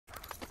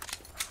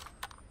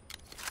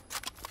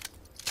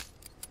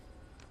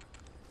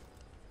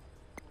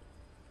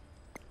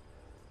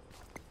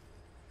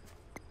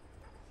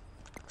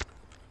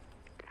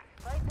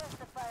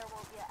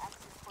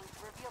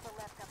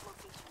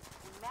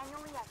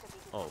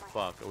Oh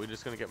fuck, are we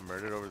just gonna get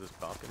murdered over this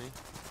balcony?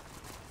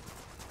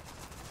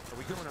 Are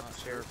we going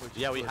upstairs?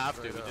 Yeah, we have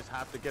to. We just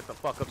have to get the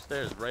fuck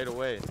upstairs right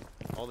away.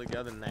 All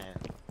together, nah.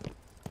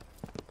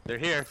 They're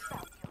here.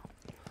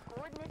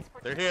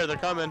 They're here, they're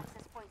coming.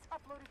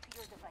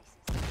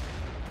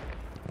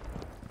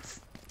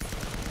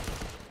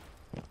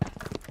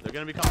 They're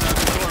gonna be coming out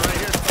the door right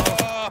here, so.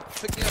 Oh,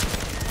 pick me up.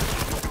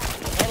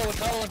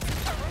 Another one.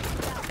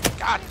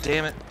 God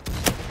damn it.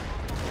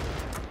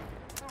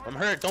 I'm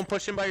hurt, don't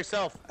push him by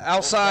yourself.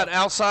 Outside,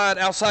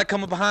 outside,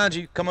 coming behind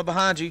you.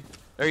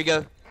 There you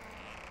go.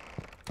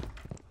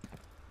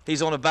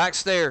 He's on the back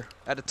stair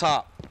at the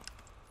top.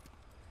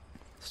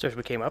 Stairs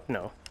we came up?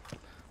 No.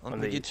 Let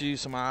me get you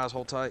some eyes,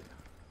 hold tight.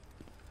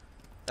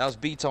 That was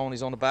B-Tone,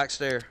 he's on the back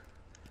stair.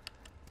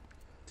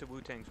 To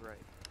Wu-Tang's right.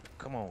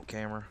 Come on,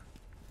 camera.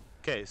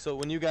 Okay, so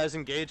when you guys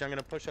engage, I'm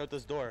gonna push out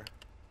this door.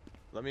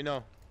 Let me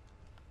know.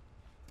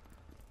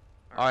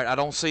 Alright, I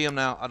don't see him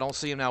now.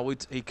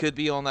 He could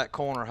be on that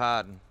corner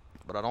hiding,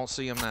 but I don't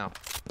see him now.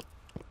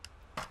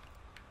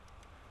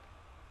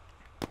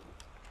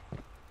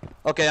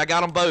 Okay, I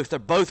got them both. They're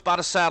both by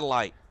the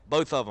satellite.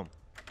 Both of them.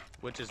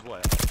 Which is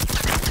what?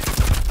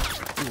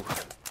 Ooh.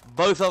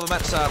 Both of them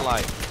at the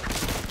satellite.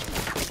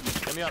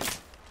 Get me up.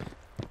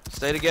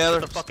 Stay together.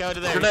 Get the fuck out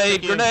of there.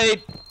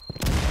 Grenade.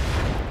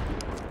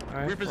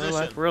 Alright,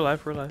 Reposition. we're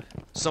alive.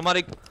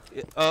 Somebody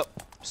up.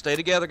 Stay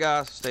together,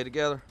 guys. Stay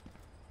together.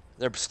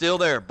 They're still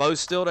there. Both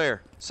still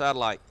there.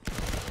 Satellite.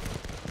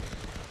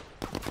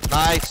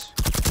 Nice.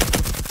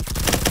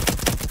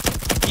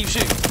 Keep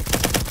shooting.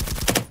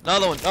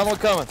 Another one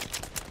coming.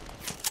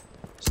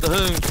 It's the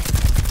Hoooon.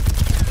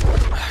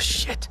 Ah,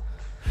 shit.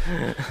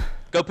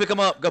 Go pick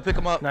him up.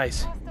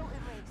 Nice.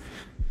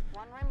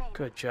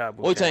 Good job.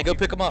 Wu-Tang, go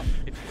pick him up.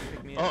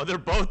 Oh, they're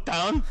both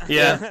down?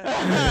 Yeah.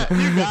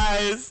 You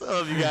guys. I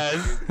love you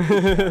guys.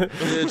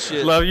 Good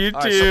shit. Love you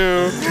All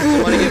too. Right,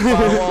 somebody get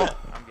Firewall.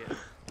 I'm good.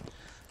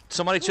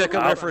 Somebody check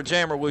over there for a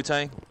jammer,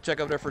 Wu-Tang. Check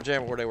over there for a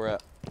jammer where they were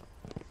at.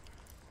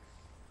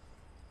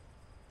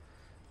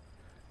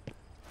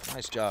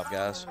 Nice job,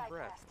 guys.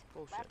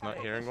 Not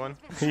hearing one?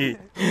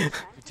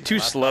 Too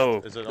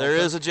slow. There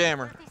is a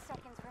jammer.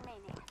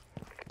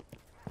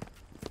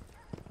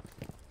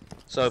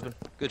 It's open.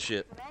 Good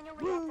shit.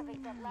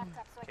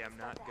 Okay, I'm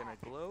not gonna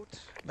gloat.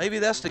 Maybe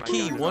that's the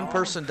key. One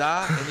person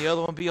die and the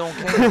other one be on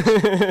cams.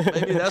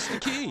 Maybe that's the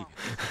key.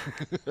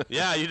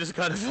 Yeah, you just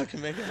gotta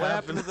fucking make it What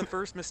happen. happened to the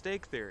first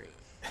mistake theory?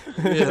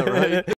 Yeah, right.